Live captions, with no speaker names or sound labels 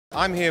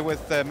I'm here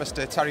with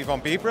Mr. Terry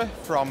von Bibra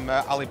from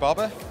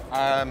Alibaba.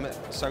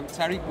 So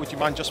Terry, would you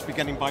mind just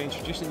beginning by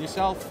introducing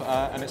yourself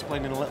and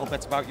explaining a little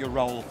bit about your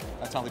role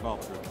at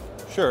Alibaba Group?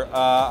 Sure.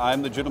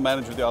 I'm the general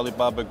manager of the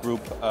Alibaba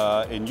Group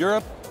in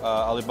Europe.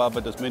 Alibaba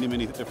does many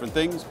different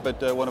things,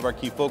 but one of our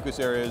key focus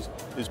areas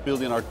is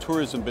building our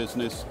tourism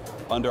business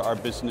under our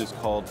business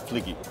called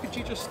Fliggy. Could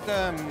you just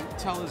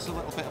tell us a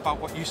little bit about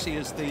what you see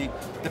as the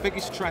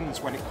biggest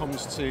trends when it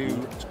comes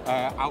to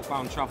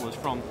outbound travelers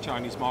from the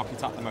Chinese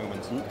market at the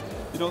moment?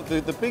 You know,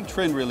 the big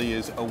trend really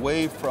is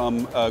away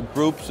from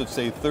groups of,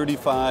 say,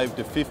 35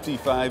 to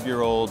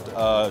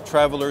 55-year-old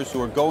travelers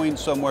who are going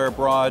somewhere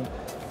abroad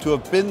to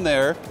have been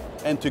there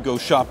and to go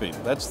shopping.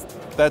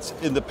 That's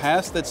in the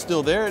past, that's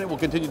still there, and it will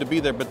continue to be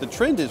there, but the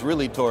trend is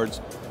really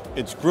towards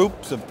it's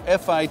groups of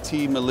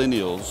FIT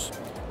millennials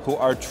who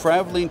are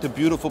traveling to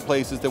beautiful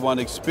places. They want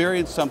to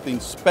experience something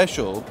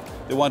special.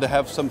 They want to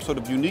have some sort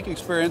of unique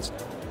experience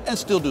and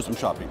still do some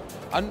shopping.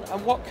 And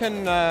what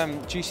can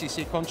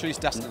GCC countries,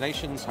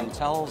 destinations,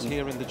 hotels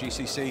here in the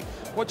GCC,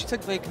 what do you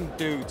think they can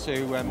do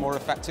to more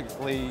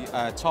effectively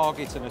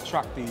target and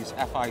attract these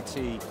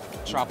FIT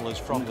travelers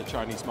from the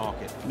Chinese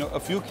market? You know, a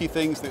few key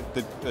things that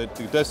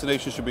the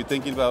destination should be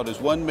thinking about is,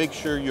 one, make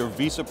sure your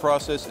visa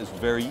process is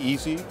very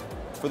easy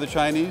for the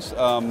Chinese.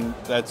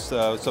 That's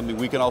something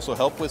we can also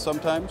help with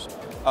sometimes.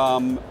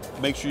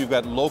 Make sure you've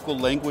got local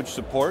language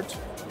support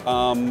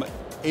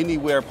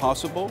anywhere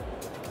possible.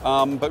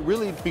 But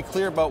really be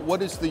clear about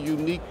what is the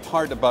unique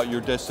part about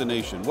your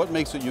destination, what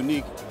makes it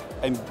unique,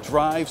 and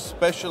drive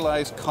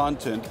specialized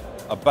content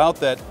about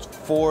that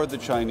for the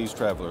Chinese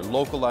traveler,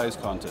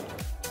 localized content.